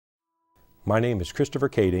My name is Christopher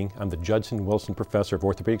Kaeding. I'm the Judson Wilson Professor of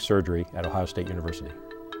Orthopedic Surgery at Ohio State University.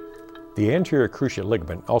 The anterior cruciate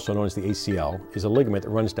ligament, also known as the ACL, is a ligament that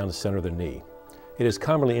runs down the center of the knee. It is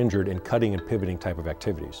commonly injured in cutting and pivoting type of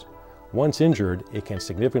activities. Once injured, it can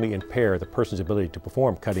significantly impair the person's ability to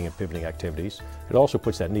perform cutting and pivoting activities. It also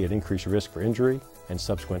puts that knee at increased risk for injury and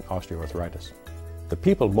subsequent osteoarthritis. The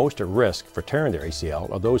people most at risk for tearing their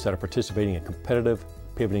ACL are those that are participating in competitive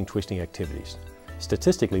pivoting, twisting activities.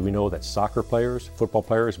 Statistically, we know that soccer players, football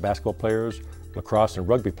players, basketball players, lacrosse and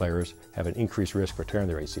rugby players have an increased risk for tearing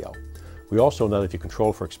their ACL. We also know that if you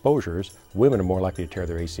control for exposures, women are more likely to tear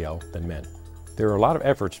their ACL than men. There are a lot of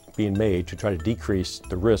efforts being made to try to decrease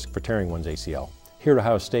the risk for tearing one's ACL. Here at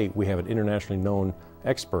Ohio State, we have an internationally known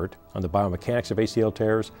expert on the biomechanics of ACL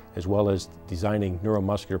tears, as well as designing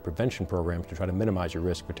neuromuscular prevention programs to try to minimize your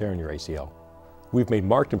risk for tearing your ACL. We've made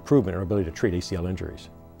marked improvement in our ability to treat ACL injuries.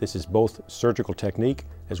 This is both surgical technique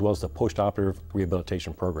as well as the postoperative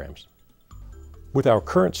rehabilitation programs. With our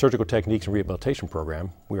current surgical techniques and rehabilitation program,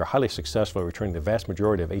 we are highly successful at returning the vast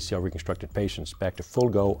majority of ACL reconstructed patients back to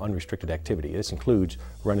full-go, unrestricted activity. This includes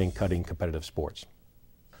running, cutting, competitive sports.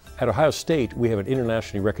 At Ohio State, we have an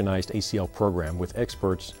internationally recognized ACL program with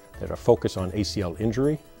experts that are focused on ACL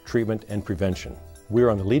injury, treatment, and prevention. We are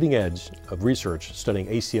on the leading edge of research studying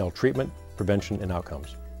ACL treatment, prevention, and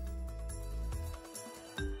outcomes.